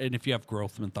lending. And if you have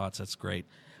Grothman thoughts, that's great.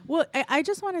 Well, I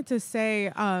just wanted to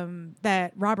say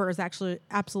that Robert was actually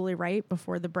absolutely right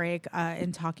before the break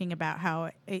in talking about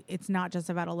how it's not just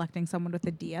about electing someone with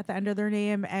a D at the end of their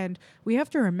name. And we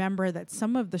have to remember that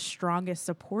some of the strongest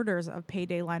supporters of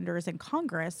payday lenders in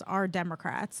Congress are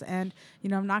Democrats. And,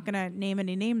 I'm not going to name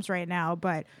any names right now,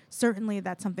 but certainly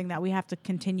that's something that we have to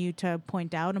continue to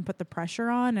point out and put the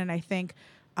pressure on. And I think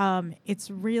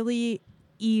it's really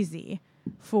easy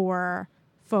for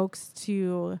folks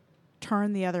to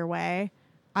turn the other way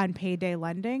on payday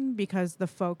lending, because the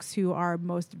folks who are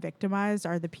most victimized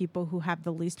are the people who have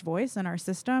the least voice in our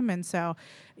system. And so,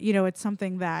 it's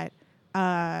something that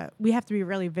we have to be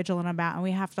really vigilant about, and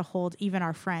we have to hold even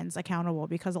our friends accountable,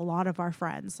 because a lot of our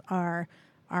friends are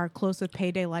are close with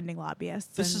payday lending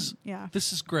lobbyists. This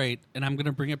is great, and I'm going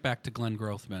to bring it back to Glenn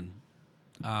Grothman.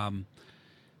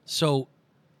 So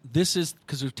this is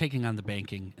because we're taking on the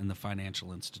banking and the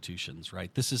financial institutions,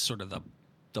 right? This is sort of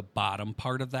the bottom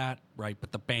part of that, right?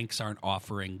 But the banks aren't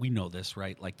offering, we know this,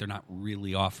 right? Like they're not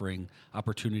really offering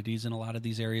opportunities in a lot of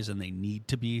these areas, and they need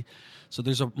to be. So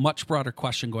there's a much broader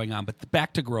question going on. But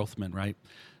back to Grothman, right?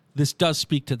 This does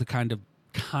speak to the kind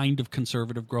of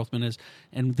conservative Grothman is.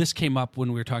 And this came up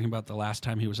when we were talking about the last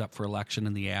time he was up for election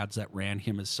and the ads that ran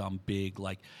him as some big,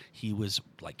 like he was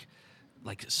like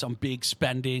some big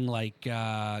spending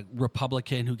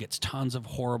Republican who gets tons of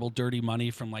horrible dirty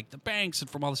money from like the banks and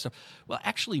from all this stuff. Well,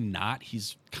 actually not.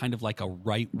 He's kind of like a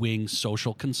right-wing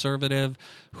social conservative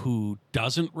who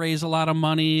doesn't raise a lot of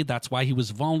money. That's why he was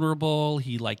vulnerable.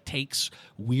 He like takes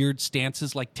weird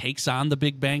stances, like takes on the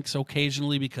big banks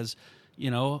occasionally because, you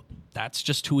know, that's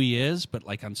just who he is. But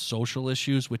like on social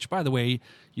issues, which by the way,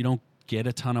 you don't get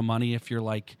a ton of money if you're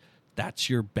like, that's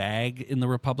your bag in the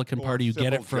Republican Party. You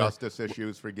get it for justice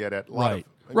issues. Forget it. Right.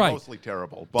 Mostly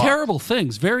terrible. But terrible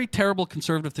things. Very terrible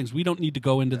conservative things. We don't need to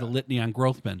go into the litany on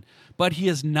Grothman, but he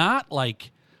is not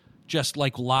like just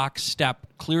like lockstep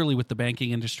clearly with the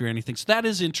banking industry or anything. So that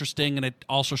is interesting, and it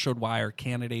also showed why our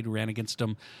candidate who ran against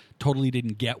him totally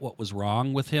didn't get what was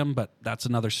wrong with him. But that's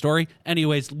another story.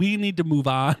 Anyways, we need to move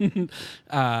on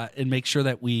and make sure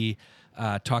that we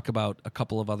talk about a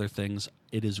couple of other things.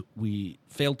 We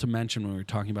failed to mention when we were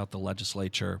talking about the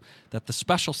legislature that the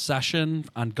special session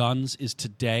on guns is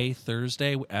today,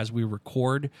 Thursday, as we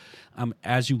record.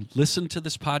 As you listen to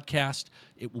this podcast,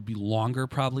 it will be longer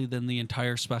probably than the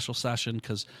entire special session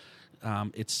because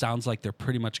it sounds like they're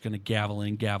pretty much going to gavel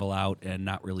in, gavel out, and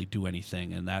not really do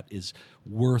anything. And it is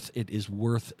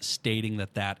worth stating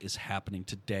that is happening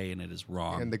today, and it is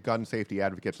wrong. And the gun safety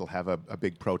advocates will have a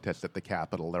big protest at the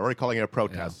Capitol. They're already calling it a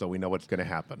protest, so we know what's going to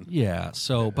happen. Yeah.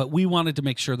 So, but we wanted to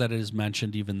make sure that it is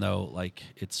mentioned, even though like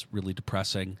it's really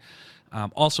depressing.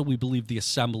 Also, we believe the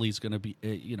Assembly is going to be,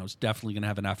 is definitely going to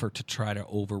have an effort to try to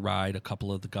override a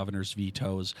couple of the governor's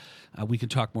vetoes. We can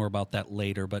talk more about that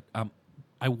later, but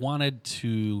I wanted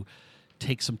to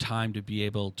take some time to be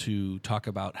able to talk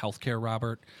about healthcare,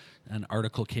 Robert. An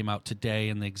article came out today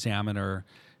in the Examiner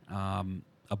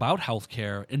about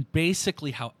healthcare and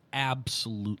basically how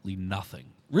absolutely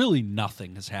really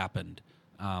nothing has happened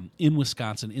in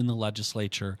Wisconsin, in the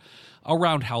legislature,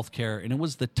 around healthcare. And it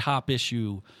was the top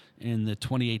issue in the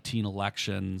 2018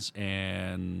 elections,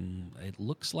 and it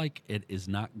looks like it is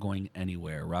not going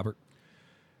anywhere. Robert?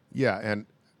 Yeah, and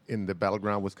in the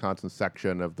Battleground Wisconsin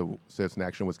section of the Citizen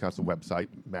Action Wisconsin website,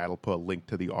 Matt will put a link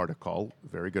to the article.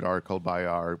 Very good article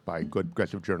by good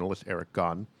progressive journalist Eric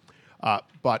Gunn.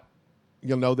 But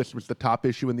you'll know this was the top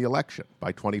issue in the election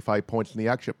by 25 points in the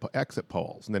exit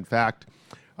polls. And in fact,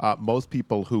 most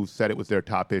people who said it was their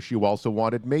top issue also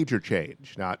wanted major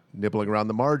change, not nibbling around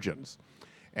the margins.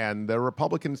 And the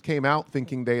Republicans came out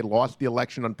thinking they had lost the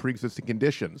election on pre-existing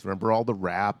conditions. Remember all the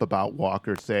rap about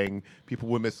Walker saying people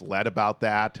were misled about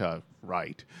that?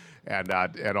 Right. And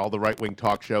all the right-wing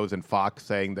talk shows and Fox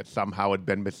saying that somehow had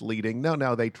been misleading.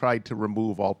 No, they tried to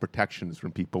remove all protections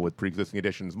from people with pre-existing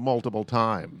conditions multiple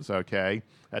times, okay?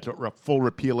 That's what a full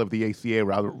repeal of the ACA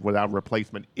without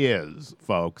replacement is,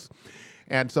 folks.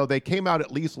 And so they came out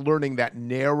at least learning that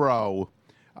narrow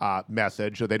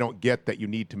message, so they don't get that you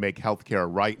need to make healthcare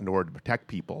right in order to protect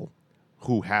people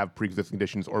who have pre-existing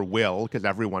conditions or will, because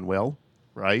everyone will,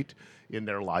 right, in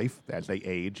their life as they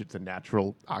age. It's a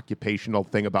natural occupational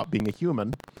thing about being a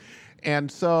human. And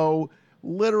so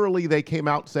literally they came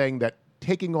out saying that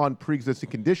taking on pre-existing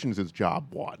conditions is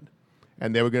job one.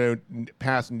 And they were going to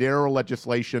pass narrow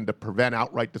legislation to prevent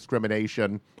outright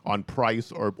discrimination on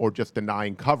price or just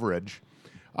denying coverage.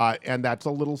 And that's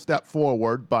a little step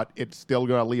forward, but it's still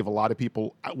going to leave a lot of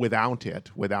people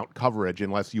without coverage,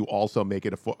 unless you also make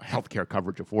it healthcare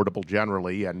coverage affordable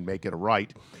generally and make it a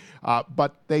right.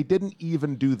 But they didn't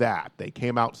even do that. They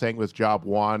came out saying it was job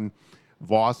one.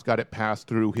 Voss got it passed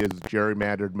through his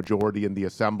gerrymandered majority in the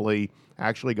Assembly.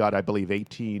 Actually got, I believe,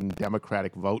 18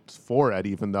 Democratic votes for it,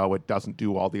 even though it doesn't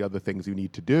do all the other things you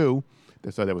need to do.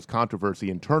 So there was controversy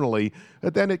internally.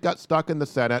 But then it got stuck in the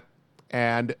Senate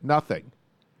and nothing.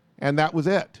 And that was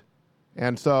it.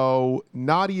 And so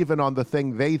not even on the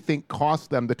thing they think cost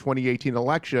them the 2018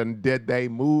 election did they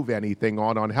move anything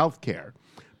on health care.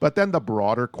 But then the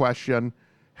broader question,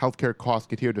 healthcare costs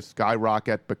continue to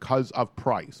skyrocket because of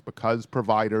price, because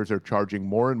providers are charging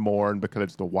more and more, and because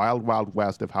it's the wild, wild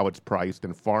west of how it's priced,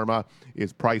 and pharma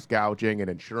is price gouging, and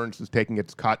insurance is taking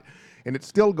its cut, and it's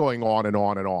still going on and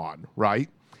on and on, right?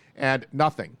 And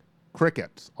nothing,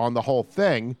 crickets on the whole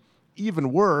thing.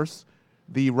 Even worse,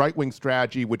 the right-wing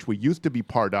strategy, which we used to be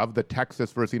part of, the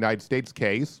Texas versus United States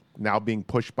case, now being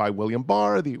pushed by William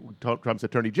Barr, Trump's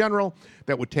attorney general,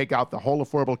 that would take out the whole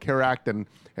Affordable Care Act and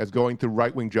is going through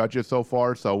right-wing judges so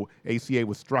far. So ACA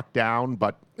was struck down,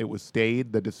 but it was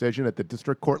stayed, the decision at the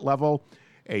district court level.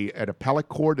 An appellate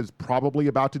court is probably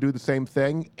about to do the same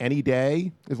thing any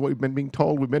day, is what we've been being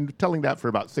told. We've been telling that for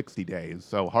about 60 days,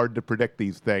 so hard to predict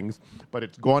these things, but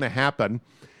it's going to happen.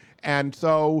 And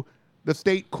so the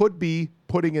state could be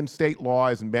putting in state law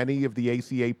as many of the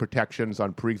ACA protections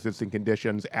on pre-existing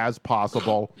conditions as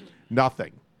possible.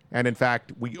 Nothing. And in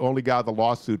fact, we only got the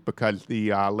lawsuit because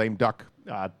the lame duck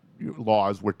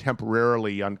laws were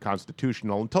temporarily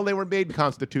unconstitutional until they were made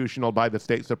constitutional by the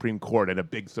state Supreme Court in a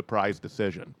big surprise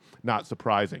decision. Not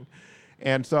surprising.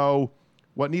 And so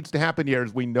what needs to happen here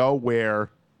is we know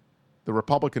where the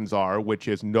Republicans are, which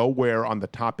is nowhere on the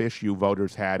top issue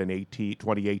voters had in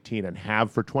 2018 and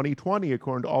have for 2020,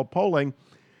 according to all polling.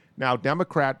 Now,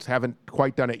 Democrats haven't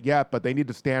quite done it yet, but they need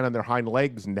to stand on their hind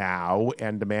legs now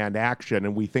and demand action,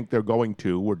 and we think they're going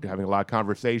to. We're having a lot of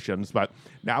conversations, but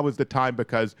now is the time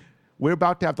because we're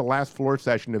about to have the last floor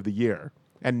session of the year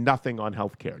and nothing on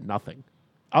health care, nothing,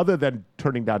 other than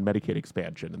turning down Medicaid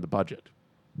expansion in the budget.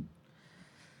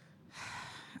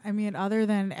 I mean, other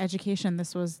than education,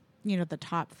 this was the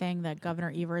top thing that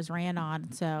Governor Evers ran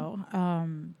on. So,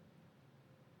 I'm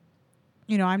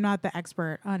not the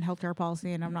expert on healthcare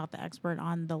policy and I'm not the expert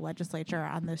on the legislature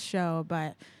on this show,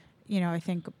 but, I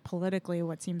think politically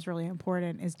what seems really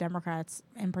important is Democrats,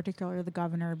 in particular the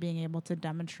governor, being able to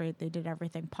demonstrate they did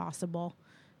everything possible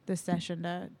this session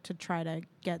to try to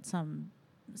get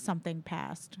something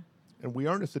passed. And we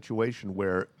are in a situation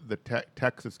where the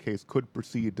Texas case could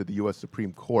proceed to the U.S.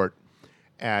 Supreme Court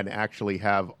and actually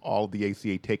have all the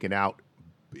ACA taken out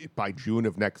by June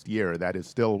of next year. That is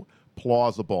still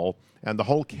plausible. And the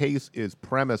whole case is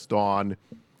premised on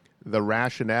the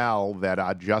rationale that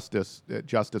Chief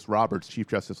Justice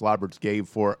Roberts gave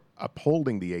for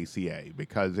upholding the ACA,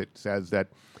 because it says that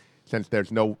since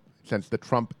the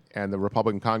Trump and the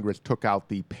Republican Congress took out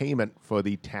the payment for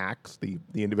the tax, the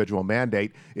individual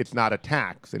mandate, it's not a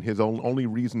tax. And his only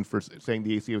reason for saying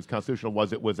the ACA was constitutional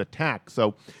was it was a tax.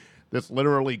 So this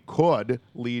literally could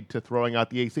lead to throwing out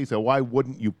the ACA. So why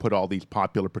wouldn't you put all these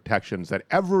popular protections that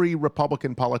every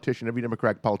Republican politician, every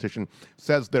Democratic politician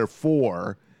says they're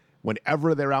for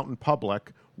whenever they're out in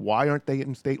public? Why aren't they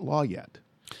in state law yet?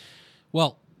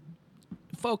 Well,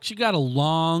 folks, you got a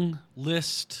long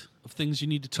list of things you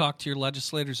need to talk to your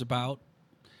legislators about.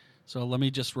 So let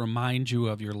me just remind you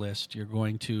of your list. You're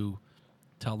going to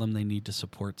tell them they need to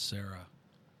support Sarah,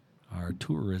 our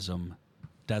tourism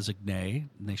designee,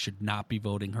 and they should not be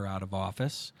voting her out of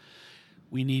office.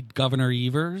 We need Governor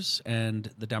Evers and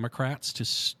the Democrats to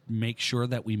make sure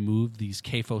that we move these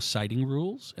CAFO citing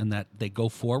rules and that they go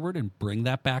forward and bring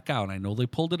that back out. I know they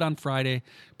pulled it on Friday,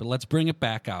 but let's bring it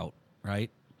back out,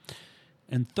 right?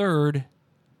 And third,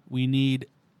 we need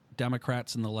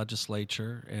Democrats in the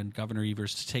legislature and Governor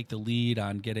Evers to take the lead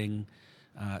on getting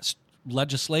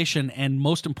legislation, and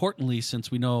most importantly,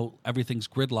 since we know everything's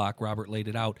gridlock, Robert laid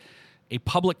it out, a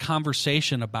public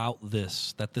conversation about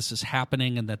this, that this is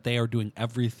happening and that they are doing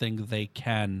everything they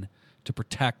can to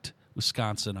protect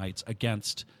Wisconsinites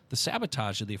against the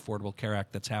sabotage of the Affordable Care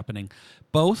Act that's happening,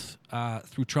 both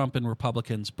through Trump and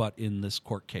Republicans, but in this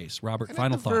court case. Robert, and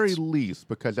final thoughts? At the very least,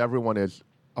 because everyone is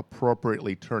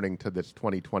appropriately turning to this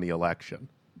 2020 election,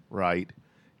 right,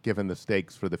 given the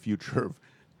stakes for the future of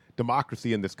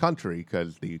democracy in this country,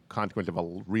 because the consequence of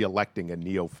re-electing a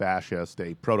neo-fascist,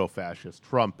 a proto-fascist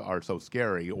Trump are so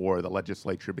scary, or the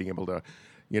legislature being able to,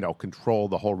 control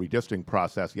the whole redistricting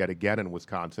process yet again in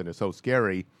Wisconsin is so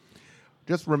scary.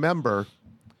 Just remember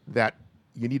that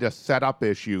you need to set up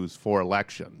issues for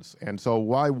elections. And so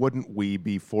why wouldn't we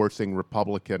be forcing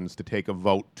Republicans to take a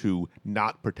vote to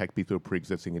not protect people with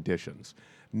pre-existing conditions,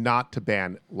 not to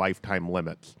ban lifetime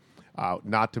limits,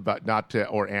 not to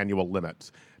or annual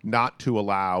limits, not to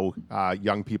allow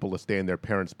young people to stay in their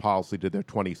parents' policy to their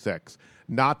 26,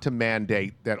 not to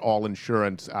mandate that all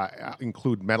insurance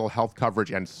include mental health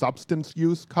coverage and substance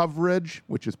use coverage,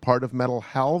 which is part of mental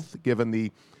health, given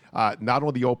the not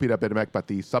only the opiate epidemic, but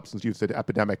the substance use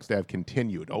epidemics that have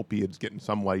continued. Opiates getting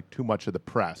some way too much of the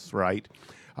press, right?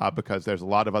 Because there's a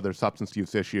lot of other substance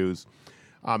use issues.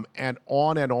 And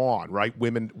on, right?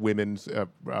 Women's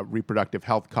reproductive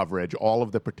health coverage, all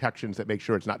of the protections that make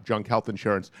sure it's not junk health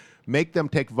insurance. Make them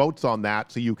take votes on that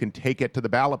so you can take it to the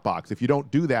ballot box. If you don't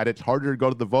do that, it's harder to go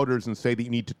to the voters and say that you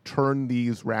need to turn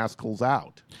these rascals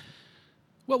out.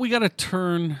 Well, we got to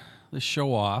turn the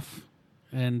show off.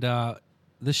 And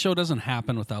this show doesn't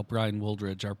happen without Brian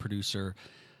Wooldridge, our producer.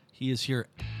 He is here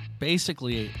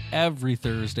basically every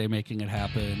Thursday making it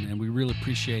happen, and we really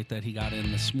appreciate that he got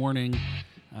in this morning.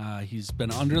 He's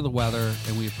been under the weather,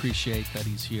 and we appreciate that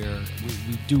he's here.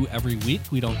 We do every week.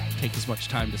 We don't take as much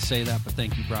time to say that, but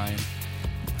thank you, Brian.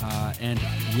 And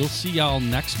we'll see y'all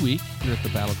next week here at the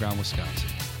Battleground,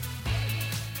 Wisconsin.